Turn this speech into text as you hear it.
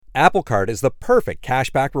Apple Card is the perfect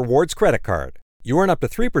cashback rewards credit card. You earn up to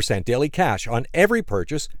 3% daily cash on every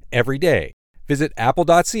purchase, every day. Visit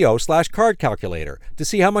apple.co/card calculator to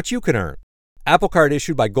see how much you can earn. Apple Card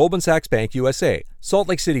issued by Goldman Sachs Bank USA, Salt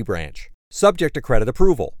Lake City branch. Subject to credit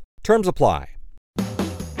approval. Terms apply.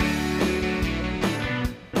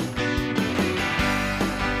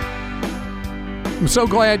 I'm so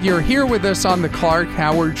glad you're here with us on the Clark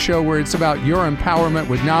Howard Show, where it's about your empowerment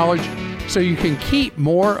with knowledge so you can keep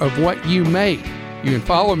more of what you make. You can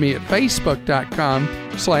follow me at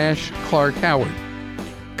facebook.com/Clark Howard.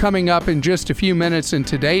 Coming up in just a few minutes in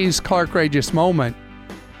today's Clarkrageous Moment,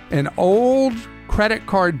 an old credit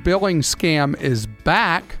card billing scam is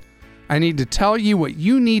back. I need to tell you what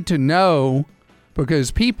you need to know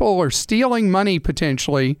because people are stealing money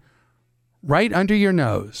potentially right under your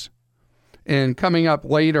nose. And coming up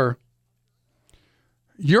later,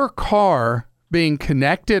 your car being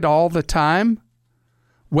connected all the time?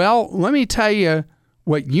 Well, let me tell you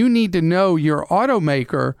what you need to know your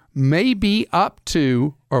automaker may be up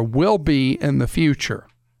to or will be in the future.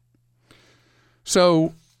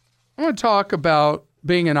 So I want to talk about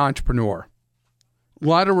being an entrepreneur. A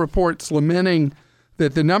lot of reports lamenting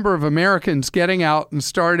that the number of Americans getting out and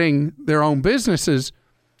starting their own businesses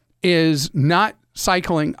is not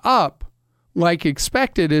cycling up like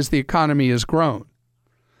expected as the economy has grown.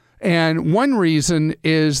 And one reason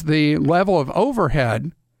is the level of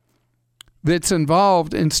overhead that's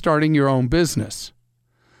involved in starting your own business.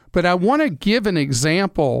 But I want to give an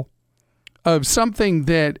example of something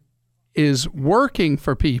that is working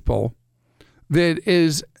for people, that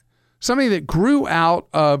is something that grew out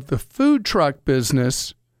of the food truck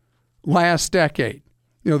business last decade.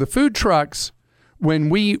 You know, the food trucks, when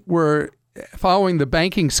we were following the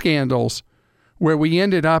banking scandals, where we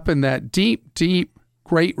ended up in that deep, deep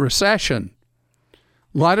Great Recession, a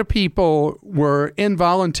lot of people were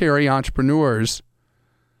involuntary entrepreneurs,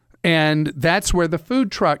 and that's where the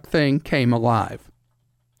food truck thing came alive.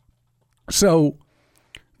 So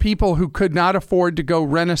people who could not afford to go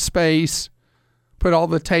rent a space, put all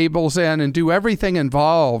the tables in, and do everything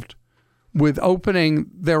involved with opening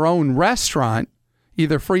their own restaurant,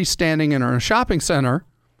 either freestanding in or a shopping center,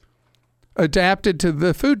 adapted to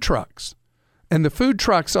the food trucks. And the food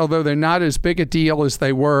trucks, although they're not as big a deal as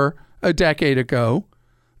they were a decade ago,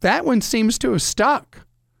 that one seems to have stuck.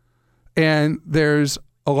 And there's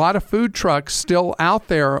a lot of food trucks still out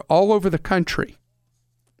there all over the country.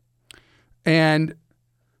 And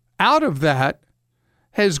out of that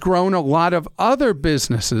has grown a lot of other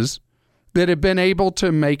businesses that have been able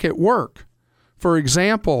to make it work. For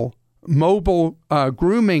example, mobile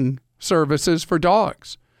grooming services for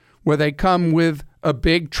dogs, where they come with a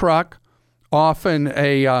big truck, often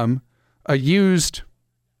a used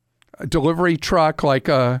delivery truck like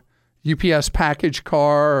a UPS package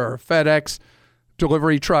car or a FedEx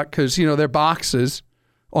delivery truck, because, you know, they're boxes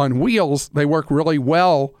on wheels. They work really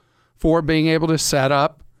well for being able to set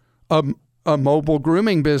up a mobile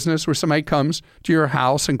grooming business where somebody comes to your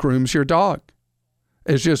house and grooms your dog.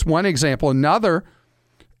 It's just one example. Another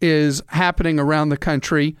is happening around the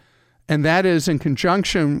country, and that is in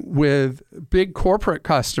conjunction with big corporate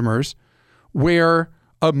customers, where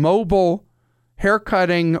a mobile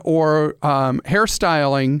haircutting or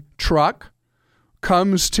hairstyling truck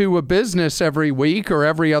comes to a business every week or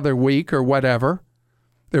every other week or whatever.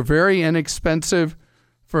 They're very inexpensive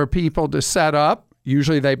for people to set up.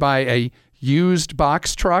 Usually they buy a used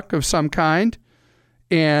box truck of some kind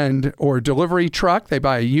or delivery truck. They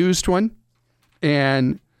buy a used one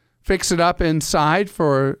and fix it up inside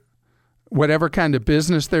for whatever kind of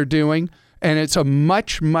business they're doing. And it's a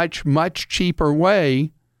much, much, much cheaper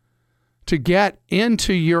way to get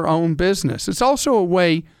into your own business. It's also a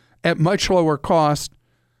way at much lower cost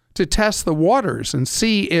to test the waters and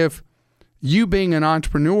see if you being an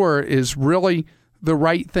entrepreneur is really the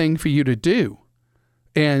right thing for you to do.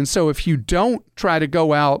 And so if you don't try to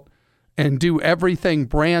go out and do everything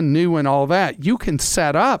brand new and all that, you can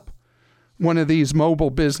set up one of these mobile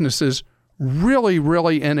businesses really,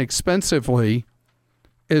 really inexpensively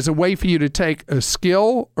as a way for you to take a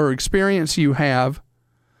skill or experience you have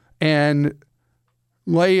and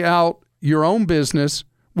lay out your own business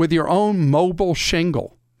with your own mobile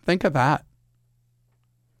shingle. Think of that.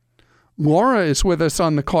 Laura is with us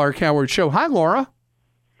on the Clark Howard Show. Hi, Laura.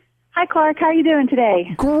 Hi, Clark. How are you doing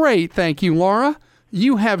today? Great. Thank you, Laura.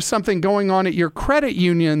 You have something going on at your credit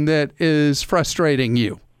union that is frustrating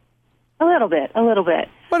you. A little bit.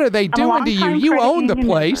 What are they doing to you? You own the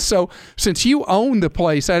place. So since you own the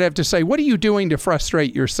place, I'd have to say, what are you doing to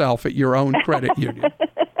frustrate yourself at your own credit union?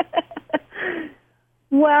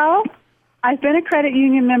 Well, I've been a credit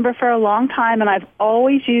union member for a long time, and I've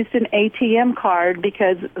always used an ATM card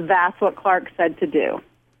because that's what Clark said to do.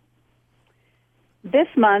 This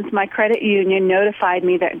month, my credit union notified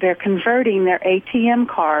me that they're converting their ATM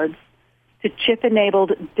cards to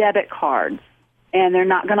chip-enabled debit cards, and they're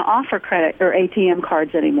not going to offer credit or ATM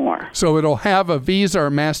cards anymore. So it'll have a Visa or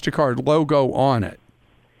MasterCard logo on it.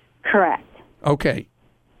 Correct. Okay.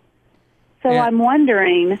 So I'm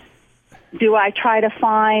wondering, do I try to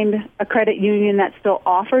find a credit union that still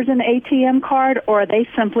offers an ATM card, or are they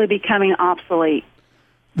simply becoming obsolete?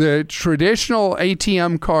 The traditional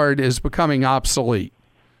ATM card is becoming obsolete.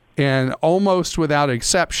 And almost without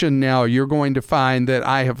exception now, you're going to find that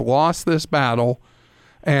I have lost this battle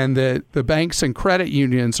and that the banks and credit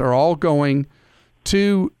unions are all going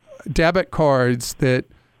to debit cards that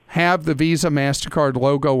have the Visa, MasterCard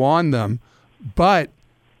logo on them. But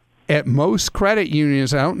at most credit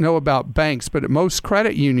unions, I don't know about banks, but at most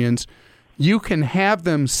credit unions, you can have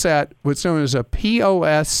them set what's known as a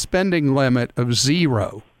POS spending limit of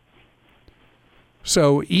 0.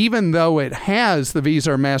 So even though it has the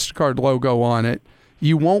Visa or MasterCard logo on it,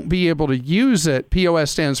 you won't be able to use it.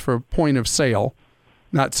 POS stands for point of sale,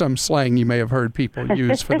 not some slang you may have heard people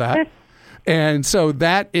use for that. And so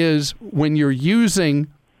that is when you're using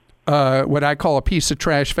what I call a piece of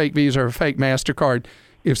trash, fake Visa or fake MasterCard.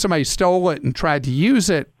 If somebody stole it and tried to use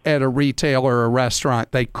it at a retailer or a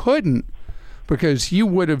restaurant, they couldn't because you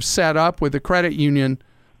would have set up with the credit union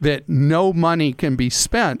that no money can be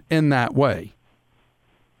spent in that way.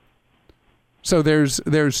 So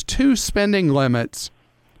there's two spending limits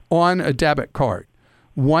on a debit card.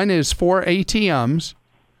 One is for ATMs,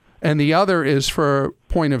 and the other is for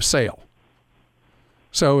point of sale.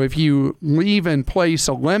 So if you leave in place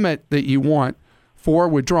a limit that you want for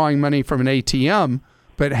withdrawing money from an ATM,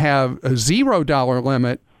 but have a $0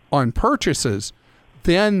 limit on purchases,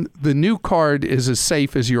 then the new card is as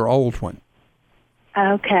safe as your old one.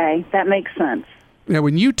 Okay, that makes sense. Now,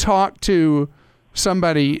 when you talk to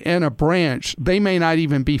somebody in a branch, they may not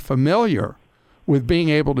even be familiar with being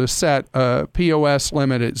able to set a POS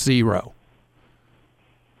limit at 0.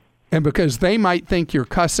 And because they might think you're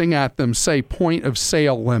cussing at them, say point of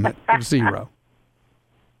sale limit of 0.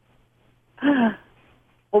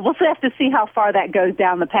 Well, we'll have to see how far that goes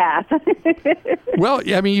down the path. Well,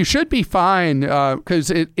 I mean, you should be fine because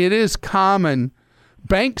it is common.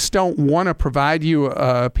 Banks don't want to provide you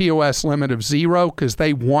a POS limit of 0 because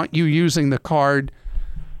they want you using the card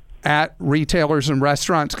at retailers and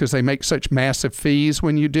restaurants because they make such massive fees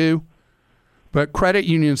when you do. But credit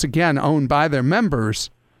unions, again, owned by their members,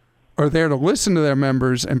 are there to listen to their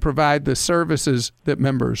members and provide the services that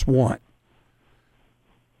members want.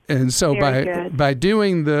 And so by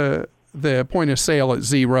doing the point of sale at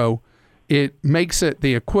 0, it makes it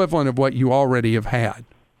the equivalent of what you already have had.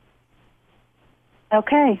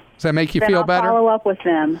 Okay. Does that make you then feel I'll better? Follow up with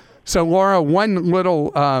them. So, Laura, one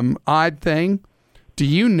little odd thing. Do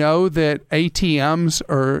you know that ATMs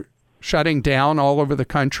are shutting down all over the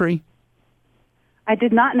country? I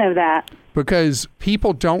did not know that. Because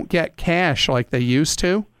people don't get cash like they used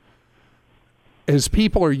to. As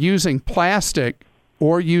people are using plastic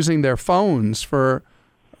or using their phones for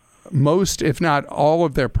most, if not all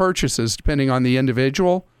of their purchases, depending on the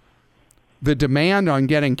individual, the demand on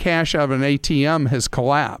getting cash out of an ATM has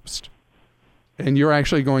collapsed. And you're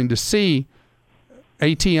actually going to see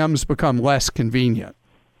ATMs become less convenient.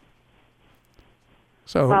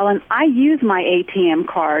 So, well, and I use my ATM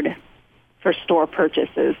card for store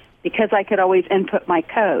purchases because I could always input my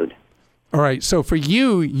code. All right. So for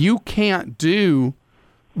you, you can't do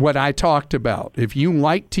what I talked about. If you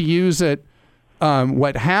like to use it,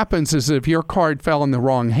 what happens is if your card fell in the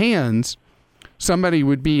wrong hands, somebody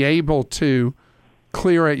would be able to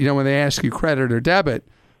clear it. You know, when they ask you credit or debit,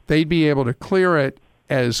 they'd be able to clear it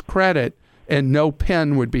as credit and no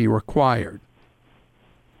PIN would be required.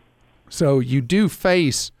 So you do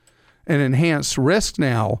face an enhanced risk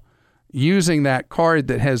now using that card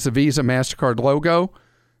that has the Visa MasterCard logo.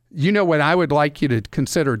 You know what I would like you to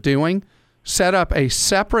consider doing? Set up a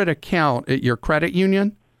separate account at your credit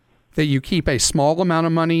union that you keep a small amount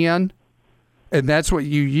of money in, and that's what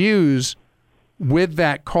you use with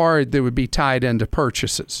that card that would be tied into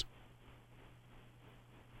purchases.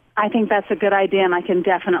 I think that's a good idea, and I can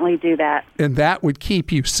definitely do that. And that would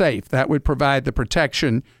keep you safe. That would provide the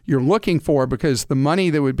protection you're looking for because the money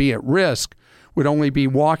that would be at risk would only be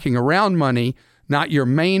walking around money, not your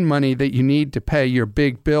main money that you need to pay your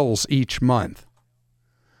big bills each month.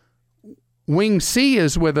 Wing C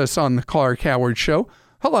is with us on the Clark Howard Show.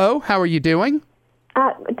 Hello, how are you doing?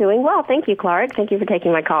 Doing well. Thank you, Clark. Thank you for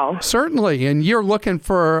taking my call. Certainly. And you're looking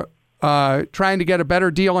for trying to get a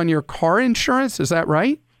better deal on your car insurance. Is that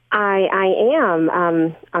right? I am.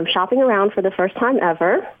 I'm shopping around for the first time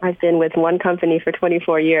ever. I've been with one company for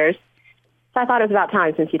 24 years. So I thought it was about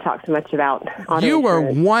time since you talked so much about auto You are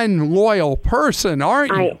insurance. one loyal person,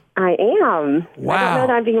 aren't you? I am. Wow. I don't know that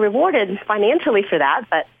I'm being rewarded financially for that,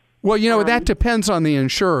 but... Well, that depends on the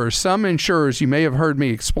insurer. Some insurers, you may have heard me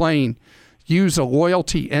explain, use a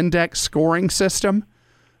loyalty index scoring system.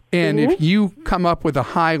 And if you come up with a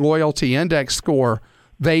high loyalty index score,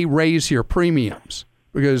 they raise your premiums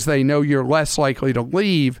because they know you're less likely to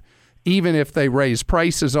leave, even if they raise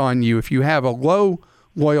prices on you. If you have a low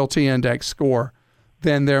loyalty index score,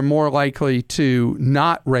 then they're more likely to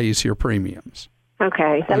not raise your premiums.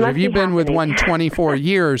 Okay. If you've been with one 24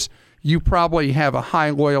 years, you probably have a high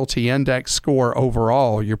loyalty index score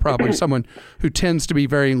overall. You're probably someone who tends to be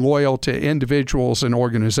very loyal to individuals and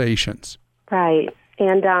organizations. Right.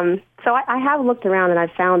 And so I have looked around and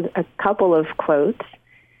I've found a couple of quotes.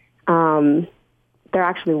 They're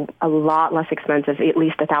actually a lot less expensive, at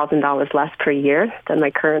least $1,000 less per year than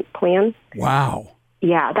my current plan. Wow.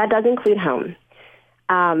 Yeah, that does include home.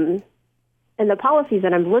 And the policies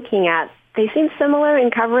that I'm looking at, they seem similar in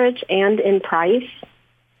coverage and in price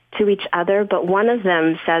to each other, but one of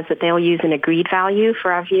them says that they'll use an agreed value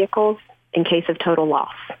for our vehicles in case of total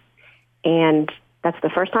loss. And that's the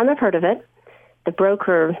first time I've heard of it. The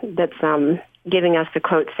broker that's giving us the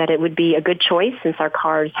quote said it would be a good choice since our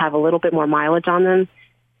cars have a little bit more mileage on them.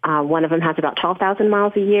 One of them has about 12,000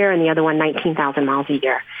 miles a year and the other one 19,000 miles a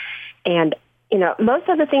year. And, most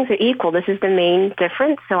of the things are equal. This is the main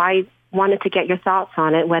difference. So I wanted to get your thoughts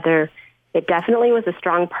on it, whether it definitely was a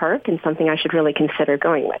strong perk and something I should really consider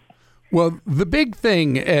going with. Well, the big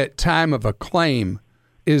thing at time of a claim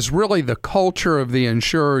is really the culture of the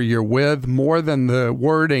insurer you're with more than the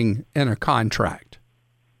wording in a contract.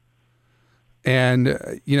 And,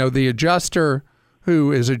 the adjuster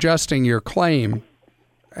who is adjusting your claim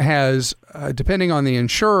has, depending on the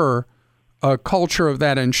insurer, a culture of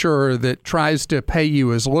that insurer that tries to pay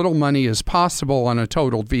you as little money as possible on a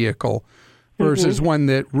totaled vehicle versus one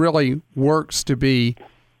that really works to be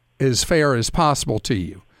as fair as possible to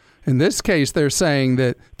you. In this case, they're saying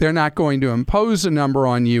that they're not going to impose a number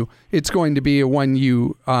on you. It's going to be a one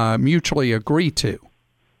you mutually agree to.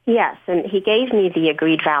 Yes, and he gave me the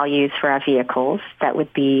agreed values for our vehicles that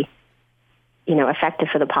would be, effective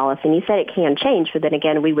for the policy. And he said it can change, but then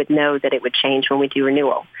again, we would know that it would change when we do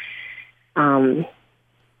renewal. And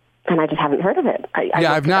I just haven't heard of it.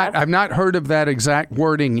 I've not heard of that exact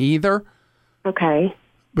wording either. Okay.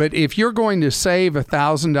 But if you're going to save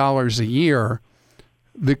 $1,000 a year,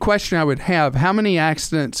 the question I would have, how many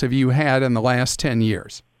accidents have you had in the last 10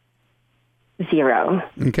 years? 0.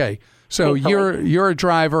 Okay. So you're a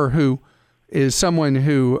driver who is someone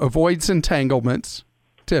who avoids entanglements,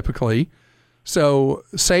 typically. So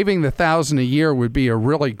saving the $1,000 a year would be a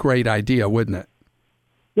really great idea, wouldn't it?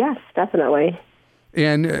 Yes, definitely.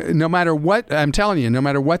 And no matter what, I'm telling you, no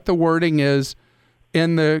matter what the wording is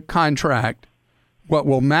in the contract, what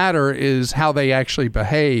will matter is how they actually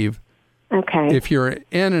behave. Okay. If you're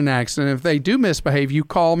in an accident, if they do misbehave, you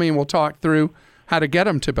call me and we'll talk through how to get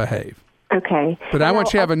them to behave. Okay. But I want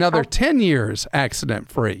you to have another 10 years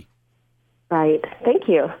accident-free. Right. Thank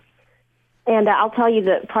you. And I'll tell you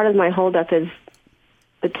that part of my holdup is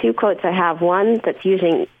the 2 quotes I have. One that's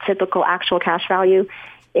using typical actual cash value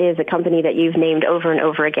is a company that you've named over and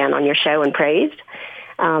over again on your show and praised.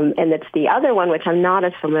 And it's the other one, which I'm not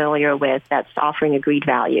as familiar with, that's offering agreed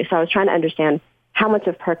value. So I was trying to understand how much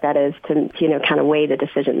of perk that is to kind of weigh the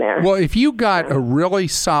decision there. Well, if you got a really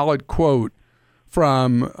solid quote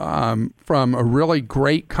from a really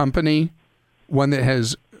great company, one that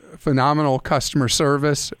has phenomenal customer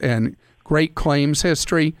service and great claims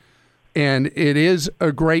history, and it is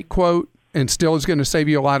a great quote and still is going to save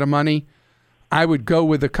you a lot of money, I would go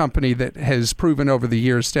with a company that has proven over the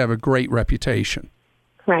years to have a great reputation.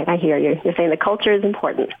 Right, I hear you. You're saying the culture is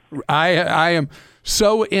important. I am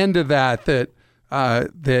so into that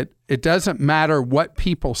it doesn't matter what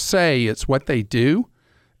people say, it's what they do.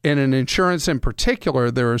 And in insurance in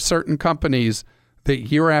particular, there are certain companies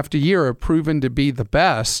that year after year have proven to be the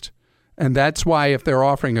best. And that's why if they're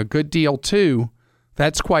offering a good deal too,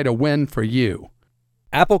 that's quite a win for you.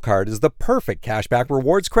 Apple Card is the perfect cashback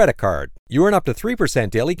rewards credit card. You earn up to 3%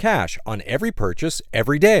 daily cash on every purchase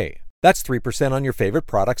every day. That's 3% on your favorite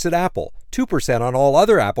products at Apple, 2% on all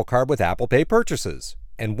other Apple Card with Apple Pay purchases,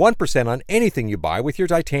 and 1% on anything you buy with your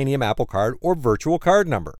titanium Apple Card or virtual card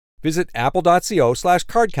number. Visit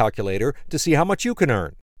apple.co/card calculator to see how much you can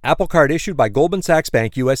earn. Apple Card issued by Goldman Sachs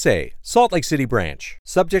Bank USA, Salt Lake City branch,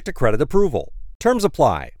 subject to credit approval. Terms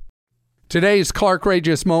apply. Today's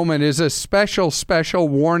Clarkrageous Moment is a special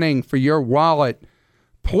warning for your wallet.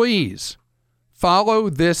 Please follow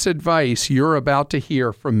this advice you're about to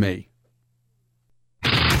hear from me.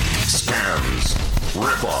 Scams,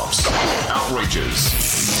 rip-offs, outrages.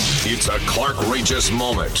 It's a Clarkrageous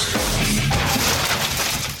Moment.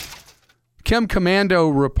 Kim Commando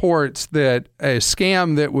reports that a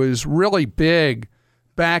scam that was really big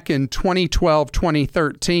back in 2012,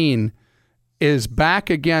 2013 is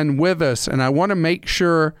back again with us, and I want to make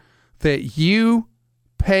sure that you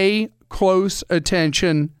pay close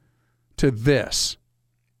attention to this.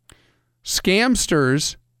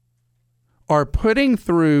 Scamsters are putting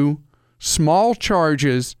through small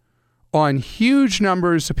charges on huge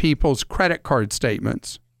numbers of people's credit card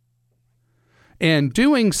statements, and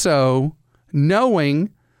doing so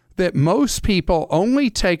knowing that most people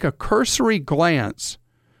only take a cursory glance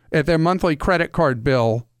at their monthly credit card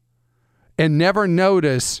bill and never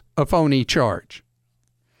notice a phony charge.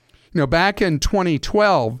 Back in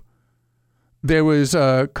 2012, there was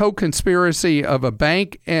a co-conspiracy of a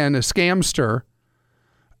bank and a scamster,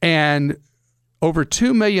 and over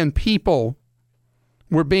 2 million people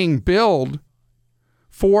were being billed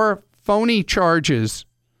for phony charges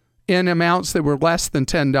in amounts that were less than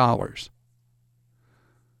 $10.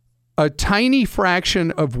 A tiny fraction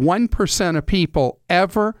of 1% of people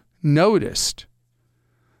ever noticed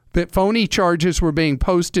that phony charges were being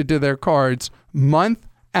posted to their cards month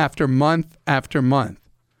after month after month.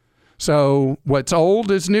 So what's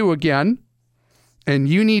old is new again, and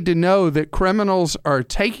you need to know that criminals are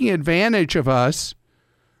taking advantage of us,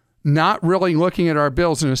 not really looking at our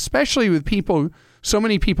bills, and especially with so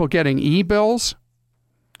many people getting e-bills,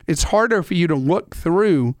 it's harder for you to look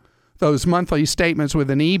through those monthly statements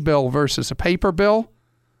with an e-bill versus a paper bill.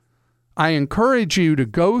 I encourage you to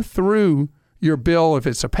go through your bill. If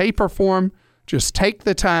it's a paper form, just take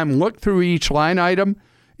the time, look through each line item.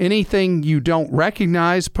 Anything you don't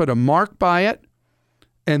recognize, put a mark by it,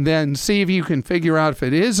 and then see if you can figure out if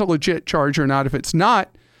it is a legit charge or not. If it's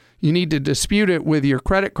not, you need to dispute it with your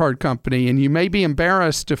credit card company, and you may be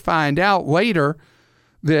embarrassed to find out later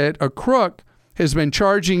that a crook has been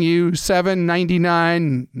charging you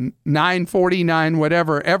 $7.99, $9.49,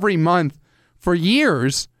 whatever, every month for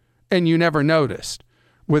years, and you never noticed.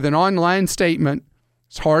 With an online statement,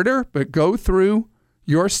 it's harder, but go through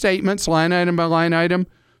your statements line item by line item,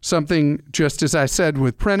 something just as I said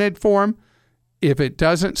with printed form. If it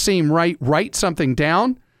doesn't seem right, write something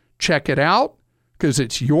down, check it out, because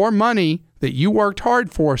it's your money that you worked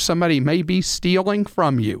hard for. Somebody may be stealing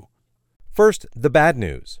from you. First, the bad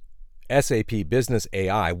news. SAP Business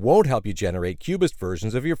AI won't help you generate cubist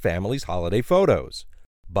versions of your family's holiday photos.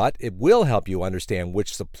 But it will help you understand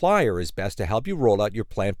which supplier is best to help you roll out your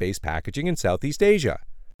plant-based packaging in Southeast Asia.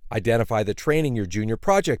 Identify the training your junior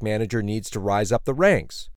project manager needs to rise up the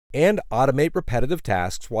ranks, and automate repetitive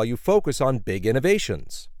tasks while you focus on big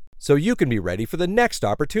innovations, so you can be ready for the next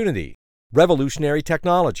opportunity. Revolutionary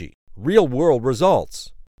technology, real-world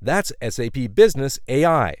results. That's SAP Business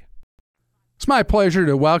AI. It's my pleasure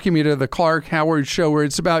to welcome you to the Clark Howard Show, where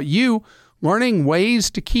it's about you learning ways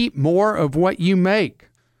to keep more of what you make.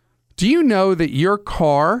 Do you know that your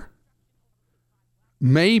car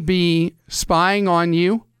may be spying on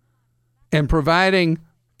you and providing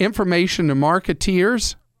information to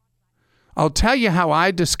marketeers? I'll tell you how I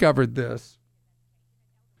discovered this.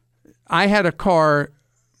 I had a car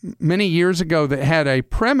many years ago that had a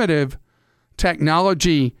primitive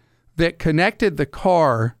technology that connected the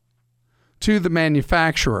car to the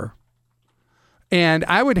manufacturer. And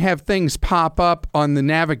I would have things pop up on the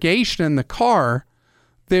navigation in the car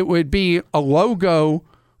that would be a logo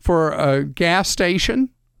for a gas station,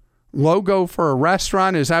 logo for a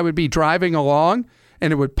restaurant as I would be driving along,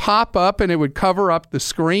 and it would pop up and it would cover up the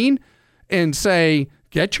screen and say,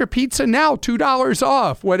 get your pizza now, $2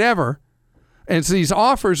 off, whatever. And so these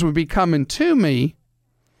offers would be coming to me,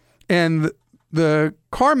 and the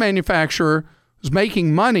car manufacturer was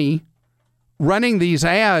making money running these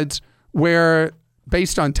ads where,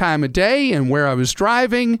 based on time of day and where I was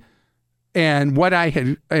driving and what I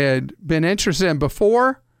had been interested in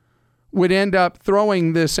before, would end up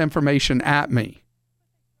throwing this information at me.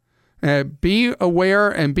 Be aware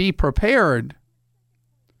and be prepared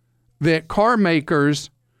that car makers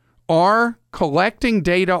are collecting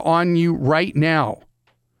data on you right now.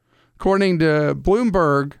 According to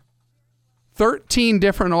Bloomberg, 13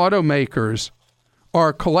 different automakers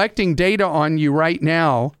are collecting data on you right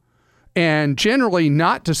now and generally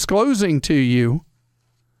not disclosing to you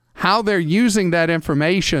how they're using that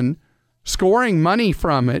information, scoring money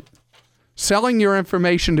from it, selling your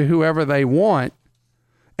information to whoever they want,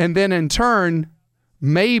 and then in turn,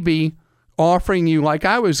 maybe offering you, like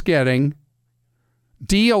I was getting,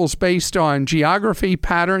 deals based on geography,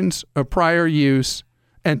 patterns of prior use,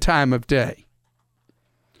 and time of day.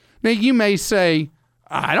 Now, you may say,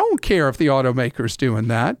 I don't care if the automaker's doing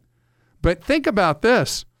that, but think about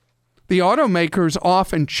this. The automakers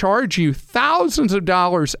often charge you thousands of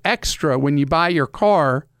dollars extra when you buy your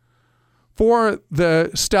car for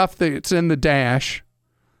the stuff that's in the dash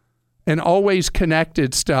and always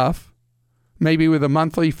connected stuff, maybe with a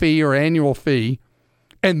monthly fee or annual fee.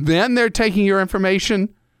 And then they're taking your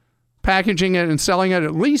information, packaging it, and selling it.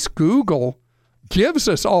 At least Google gives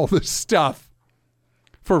us all this stuff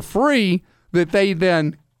for free that they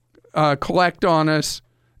then collect on us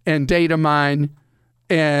and data mine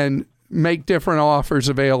and make different offers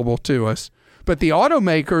available to us. But the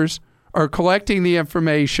automakers are collecting the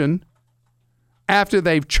information after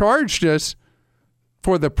they've charged us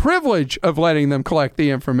for the privilege of letting them collect the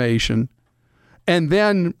information and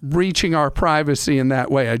then breaching our privacy in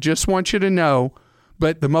that way. I just want you to know,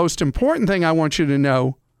 but the most important thing I want you to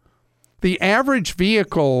know, the average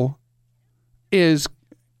vehicle is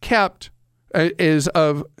kept, let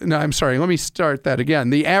me start that again.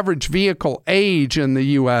 The average vehicle age in the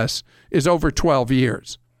U.S. is over 12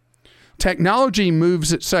 years. Technology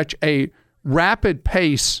moves at such a rapid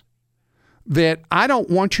pace that I don't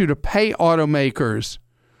want you to pay automakers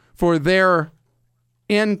for their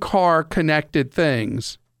in-car connected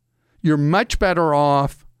things. You're much better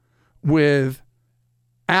off with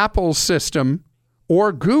Apple's system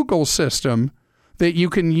or Google's system that you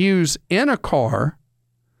can use in a car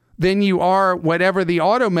than you are whatever the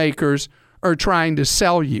automakers are trying to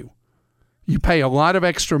sell you. You pay a lot of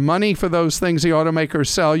extra money for those things the automakers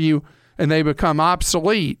sell you, and they become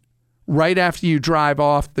obsolete right after you drive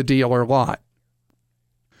off the dealer lot.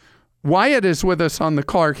 Wyatt is with us on the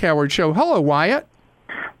Clark Howard Show. Hello, Wyatt.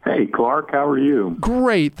 Hey, Clark, how are you?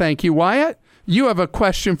 Great, thank you, Wyatt. You have a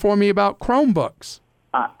question for me about Chromebooks.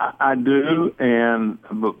 I do, and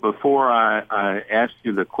before I ask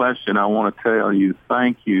you the question, I want to tell you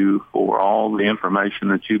thank you for all the information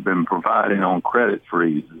that you've been providing on credit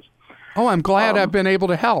freezes. Oh, I'm glad I've been able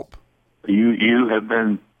to help. You have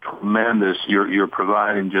been tremendous. You're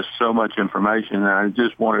providing just so much information, and I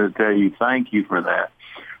just wanted to tell you thank you for that,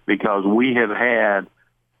 because we have had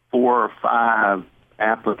 4 or 5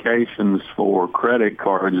 applications for credit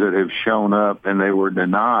cards that have shown up and they were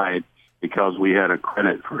denied because we had a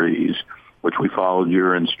credit freeze, which we followed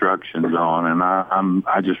your instructions on. And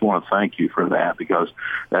I just want to thank you for that, because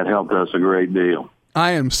that helped us a great deal.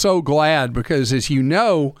 I am so glad, because as you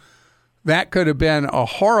know, that could have been a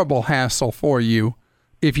horrible hassle for you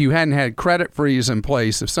if you hadn't had credit freeze in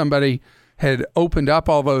place. If somebody had opened up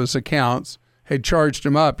all those accounts, had charged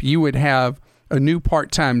them up, you would have a new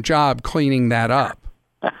part-time job cleaning that up.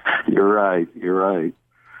 You're right.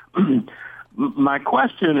 My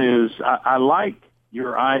question is, I like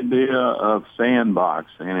your idea of sandboxing,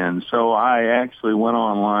 and so I actually went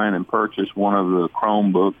online and purchased one of the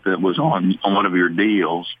Chromebook that was on one of your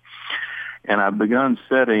deals, and I've begun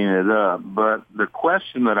setting it up. But the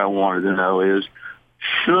question that I wanted to know is,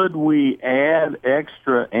 should we add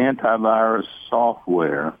extra antivirus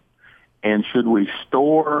software, and should we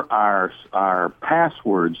store our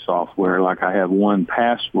password software, like I have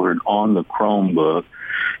 1Password on the Chromebook,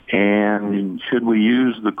 and should we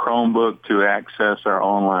use the Chromebook to access our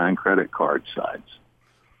online credit card sites?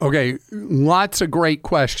 Okay, lots of great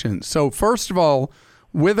questions. So first of all,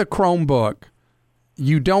 with a Chromebook,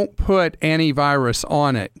 you don't put antivirus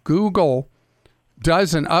on it. Google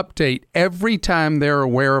does an update every time they're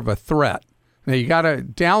aware of a threat. Now, you got to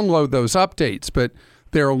download those updates, but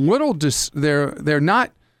they're a little they're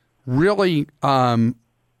not really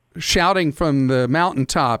shouting from the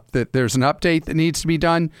mountaintop that there's an update that needs to be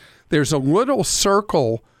done. There's a little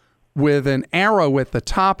circle with an arrow at the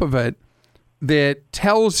top of it that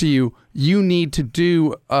tells you need to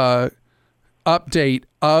do a update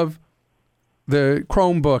of the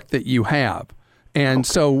Chromebook that you have. And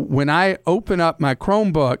so when I open up my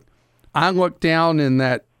Chromebook, I look down in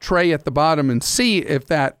that tray at the bottom and see if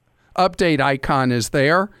that update icon is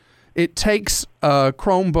there. It takes a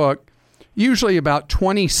Chromebook usually about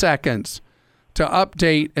 20 seconds to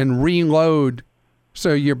update and reload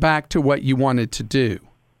so you're back to what you wanted to do.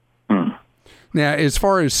 Now, as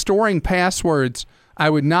far as storing passwords, I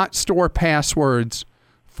would not store passwords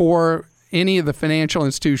for any of the financial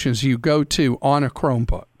institutions you go to on a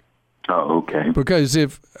Chromebook. Oh, okay. Because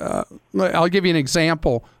I'll give you an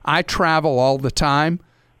example. I travel all the time,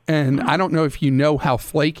 and I don't know if you know how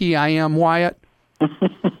flaky I am, Wyatt.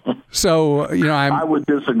 So, I would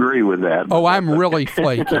disagree with that. Oh, I'm really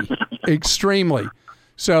flaky, extremely.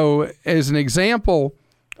 So, as an example,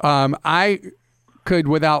 I could,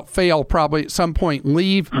 without fail, probably at some point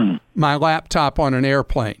leave my laptop on an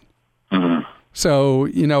airplane. So,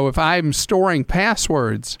 if I'm storing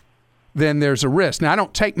passwords, then there's a risk. Now, I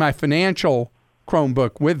don't take my financial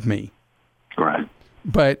Chromebook with me. Right.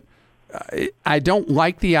 But I don't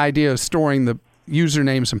like the idea of storing the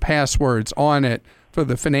usernames and passwords on it for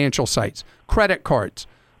the financial sites. Credit cards.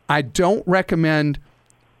 I don't recommend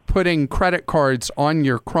putting credit cards on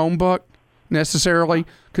your Chromebook necessarily,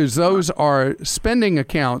 because those are spending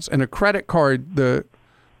accounts, and a credit card, the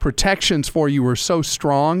protections for you are so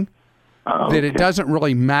strong that it doesn't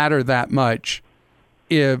really matter that much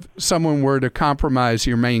if someone were to compromise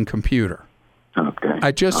your main computer. Okay.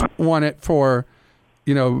 I just want it for,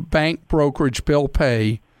 bank brokerage bill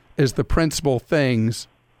pay is the principal things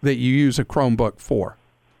that you use a Chromebook for.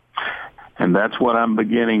 And that's what I'm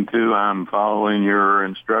beginning to. I'm following your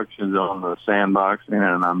instructions on the sandboxing,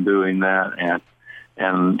 and I'm doing that.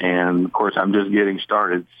 And of course, I'm just getting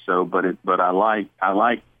started. So, but I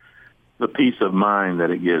like the peace of mind that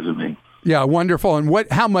it gives me. Yeah, wonderful.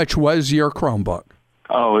 And how much was your Chromebook?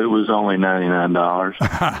 Oh, it was only $99.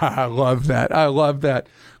 I love that. I love that.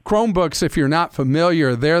 Chromebooks, if you're not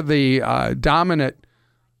familiar, they're the dominant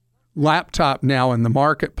laptop now in the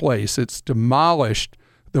marketplace. It's demolished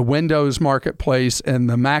the Windows marketplace and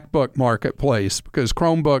the MacBook marketplace because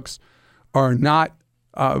Chromebooks are not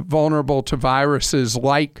vulnerable to viruses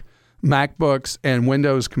like MacBooks and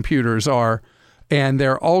Windows computers are, and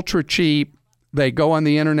they're ultra cheap. They go on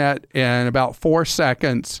the internet in about 4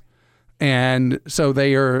 seconds, and so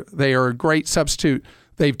they are a great substitute.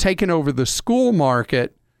 They've taken over the school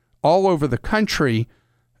market all over the country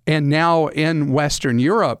and now in Western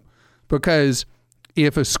Europe, because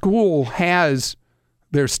if a school has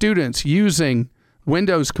their students using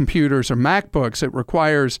Windows computers or MacBooks, it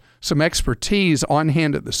requires some expertise on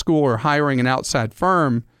hand at the school or hiring an outside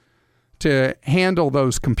firm to handle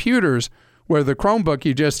those computers, where the Chromebook,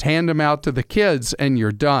 you just hand them out to the kids and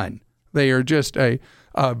you're done. They are just a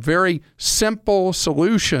very simple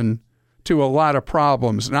solution to a lot of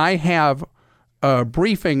problems. And I have a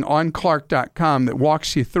briefing on Clark.com that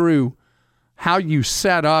walks you through how you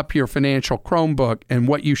set up your financial Chromebook and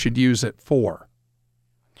what you should use it for.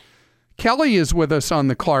 Kelly is with us on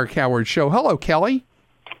the Clark Howard Show. Hello, Kelly.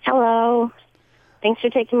 Hello. Thanks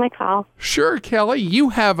for taking my call. Sure, Kelly. You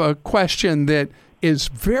have a question that is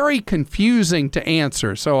very confusing to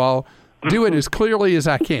answer, so I'll do it as clearly as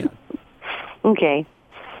I can. Okay.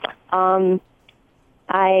 I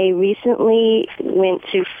recently went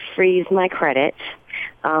to freeze my credit.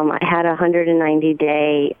 I had a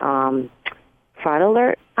 190-day fraud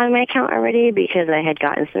alert on my account already because I had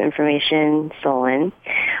gotten some information stolen.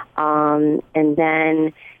 And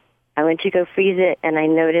then I went to go freeze it, and I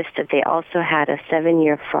noticed that they also had a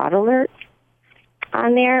 7-year fraud alert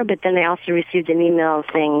on there, but then I also received an email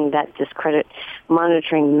saying that this credit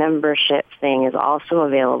monitoring membership thing is also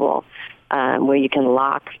available, where you can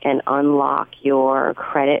lock and unlock your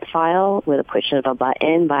credit file with a push of a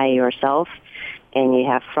button by yourself. And you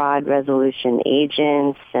have fraud resolution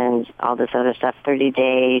agents and all this other stuff,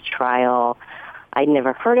 30-day trial. I'd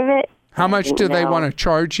never heard of it. How much do they want to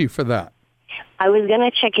charge you for that? I was going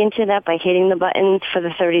to check into that by hitting the button for the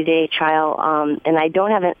 30-day trial, and I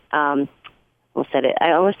don't have an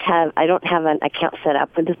I don't have an account set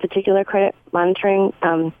up with this particular credit monitoring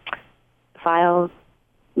file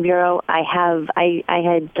bureau. I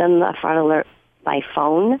had done the fraud alert by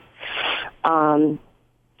phone, and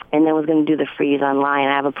then was going to do the freeze online.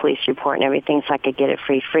 I have a police report and everything, so I could get it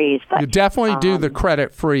free freeze. But you definitely do the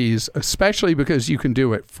credit freeze, especially because you can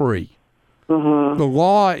do it free. Mm-hmm. The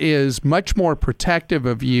law is much more protective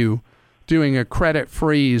of you doing a credit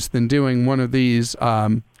freeze than doing one of these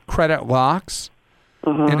credit locks.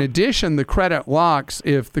 Mm-hmm. In addition, the credit locks,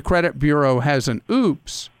 if the credit bureau has an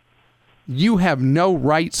oops, you have no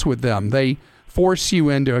rights with them. They force you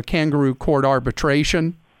into a kangaroo court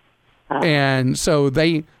arbitration, and so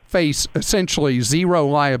they face essentially zero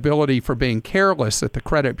liability for being careless at the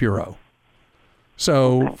credit bureau.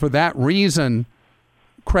 So for that reason,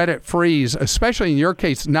 credit freeze, especially in your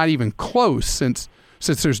case, not even close, since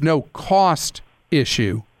there's no cost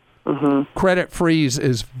issue. Mm-hmm. Credit freeze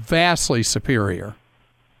is vastly superior.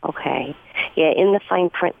 Okay. Yeah, in the fine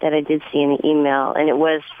print that I did see in the email, and it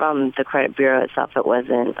was from the credit bureau itself, it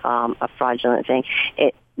wasn't a fraudulent thing.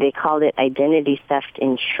 They called it identity theft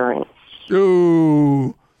insurance.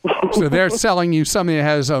 Ooh. So they're selling you something that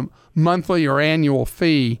has a monthly or annual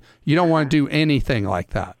fee. You don't want to do anything like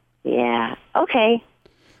that. Yeah. Okay.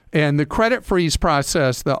 And the credit freeze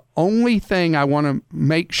process, the only thing I want to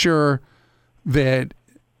make sure that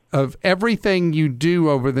of everything you do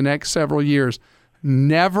over the next several years,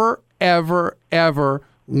 never, ever, ever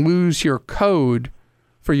lose your code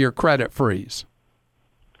for your credit freeze.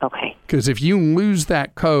 Okay. Because if you lose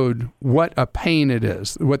that code, what a pain it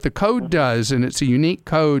is. What the code does, and it's a unique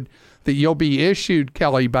code that you'll be issued,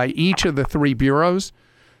 Kelly, by each of the 3 bureaus,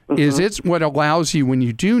 is it's what allows you, when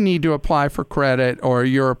you do need to apply for credit or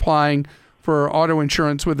you're applying for auto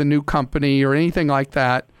insurance with a new company or anything like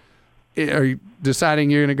that, or deciding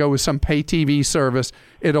you're going to go with some pay TV service,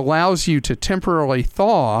 it allows you to temporarily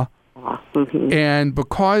thaw. And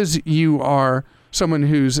because you are someone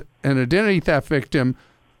who's an identity theft victim,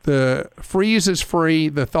 the freeze is free,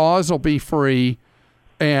 the thaws will be free,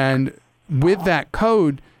 and with that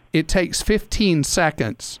code, it takes 15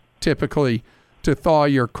 seconds typically to thaw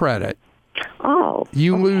your credit. Oh.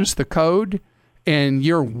 You lose the code, and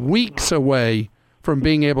you're weeks away from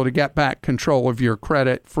being able to get back control of your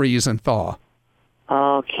credit, freeze, and thaw.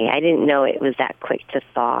 Okay. I didn't know it was that quick to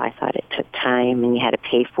thaw. I thought it took time and you had to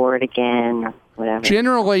pay for it again or whatever.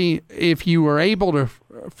 Generally, if you were able to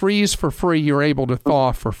freeze for free, you're able to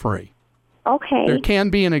thaw for free. Okay. There can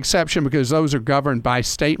be an exception because those are governed by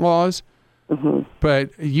state laws.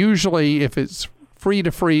 But usually, if it's free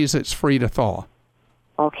to freeze, it's free to thaw.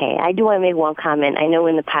 Okay. I do want to make one comment. I know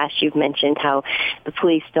in the past you've mentioned how the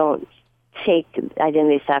police don't take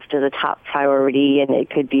identity theft as a top priority, and it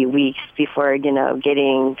could be weeks before,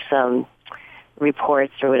 getting some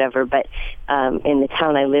reports or whatever. But in the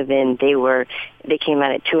town I live in, they came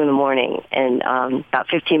out at 2 a.m, and about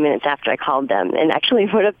 15 minutes after I called them, and actually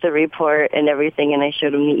put up the report and everything, and I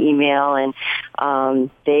showed them the email, and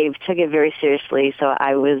they took it very seriously. So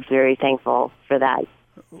I was very thankful for that.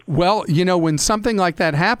 Well, when something like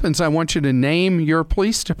that happens, I want you to name your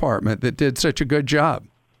police department that did such a good job.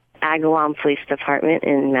 Agawam Police Department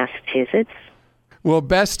in Massachusetts. Well,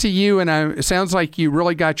 best to you, and it sounds like you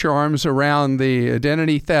really got your arms around the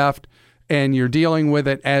identity theft, and you're dealing with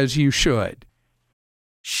it as you should.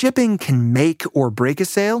 Shipping can make or break a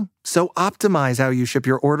sale, so optimize how you ship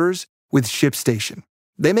your orders with ShipStation.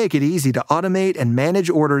 They make it easy to automate and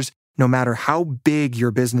manage orders no matter how big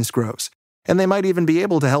your business grows. And they might even be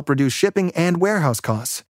able to help reduce shipping and warehouse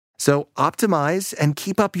costs. So optimize and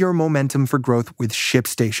keep up your momentum for growth with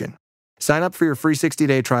ShipStation. Sign up for your free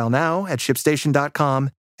 60-day trial now at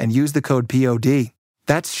ShipStation.com and use the code POD.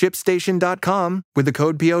 That's ShipStation.com with the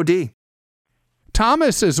code POD.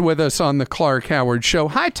 Thomas is with us on the Clark Howard Show.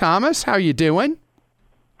 Hi, Thomas. How you doing?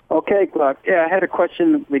 Okay, Clark. Yeah, I had a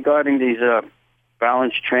question regarding these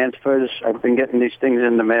balance transfers. I've been getting these things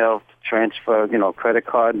in the mail to transfer, credit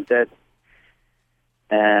card debt.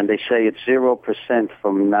 And they say it's 0%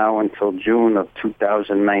 from now until June of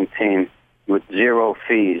 2019 with 0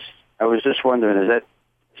 fees. I was just wondering, is that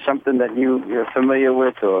something that you're familiar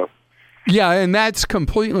with? Or? Yeah, and that's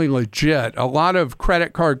completely legit. A lot of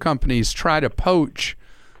credit card companies try to poach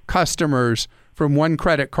customers from one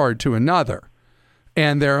credit card to another.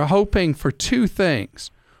 And they're hoping for 2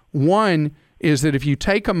 things. One is that if you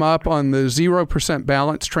take them up on the 0%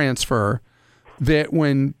 balance transfer, that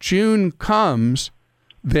when June comes,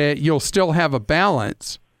 that you'll still have a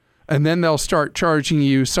balance, and then they'll start charging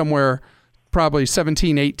you somewhere probably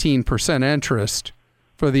 17-18% interest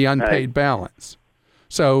for the unpaid balance.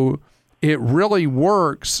 So it really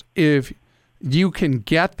works if you can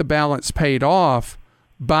get the balance paid off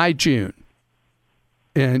by June.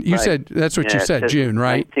 And you said, that's what you said, June,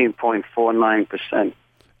 right? 19.49%.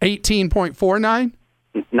 18.49?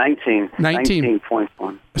 19.1.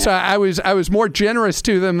 Yeah. So I was more generous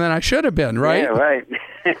to them than I should have been, right? Yeah, right.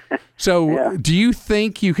 So do you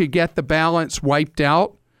think you could get the balance wiped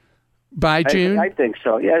out by June? I think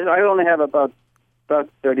so. Yeah, I only have about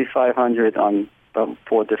 $3,500 on about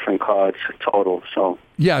 4 different cards total. So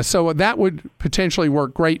yeah, so that would potentially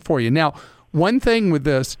work great for you. Now, one thing with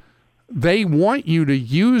this, they want you to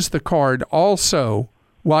use the card also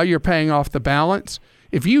while you're paying off the balance.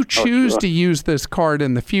 If you choose to use this card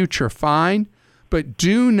in the future, fine, but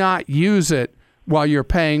do not use it while you're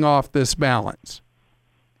paying off this balance.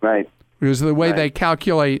 Right. Because of the way they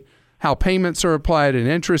calculate how payments are applied and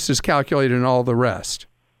interest is calculated and all the rest.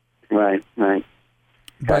 Right.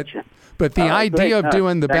 Gotcha. But the idea of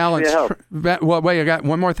doing the balance... Well, wait, I got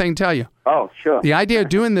one more thing to tell you. Oh, sure. The idea of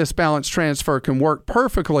doing this balance transfer can work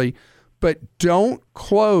perfectly, but don't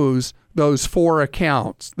close those 4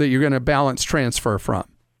 accounts that you're going to balance transfer from.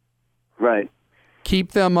 Right.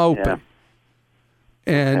 Keep them open.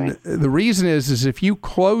 Yeah. And the reason is if you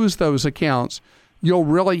close those accounts, you'll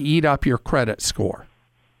really eat up your credit score.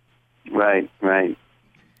 Right.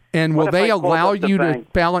 And will they allow you to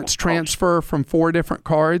balance transfer from 4 different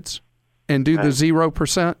cards and do the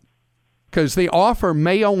 0%? Because the offer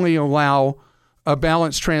may only allow a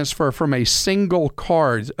balance transfer from a single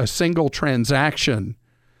card, a single transaction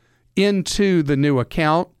into the new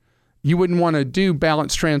account. You wouldn't want to do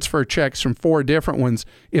balance transfer checks from 4 different ones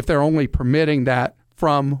if they're only permitting that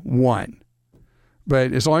from one.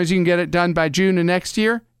 But as long as you can get it done by June of next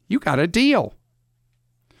year, you got a deal.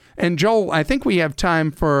 And Joel, I think we have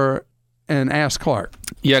time for an Ask Clark.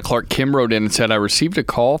 Yeah, Clark, Kim wrote in and said, I received a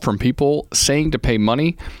call from people saying to pay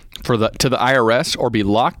money to the IRS or be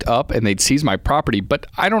locked up and they'd seize my property, but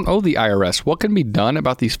I don't owe the IRS. What can be done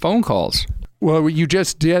about these phone calls? Well, you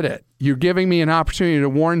just did it. You're giving me an opportunity to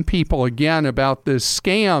warn people again about this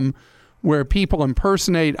scam where people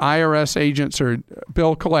impersonate IRS agents or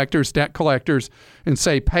bill collectors, debt collectors, and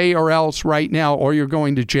say, pay or else right now, or you're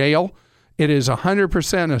going to jail. It is 100%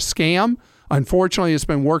 a scam. Unfortunately, it's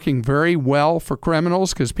been working very well for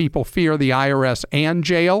criminals because people fear the IRS and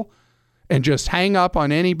jail, and just hang up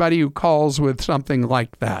on anybody who calls with something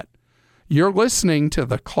like that. You're listening to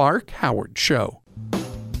The Clark Howard Show.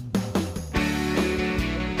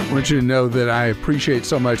 I want you to know that I appreciate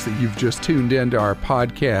so much that you've just tuned into our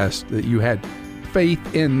podcast, that you had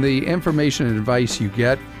faith in the information and advice you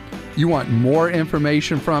get. You want more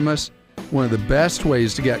information from us? One of the best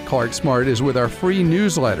ways to get Clark Smart is with our free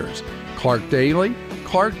newsletters, Clark Daily,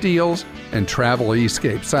 Clark Deals, and Travel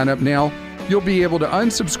Escape. Sign up now. You'll be able to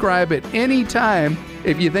unsubscribe at any time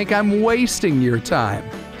if you think I'm wasting your time.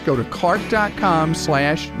 Go to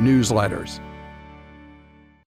clark.com/newsletters.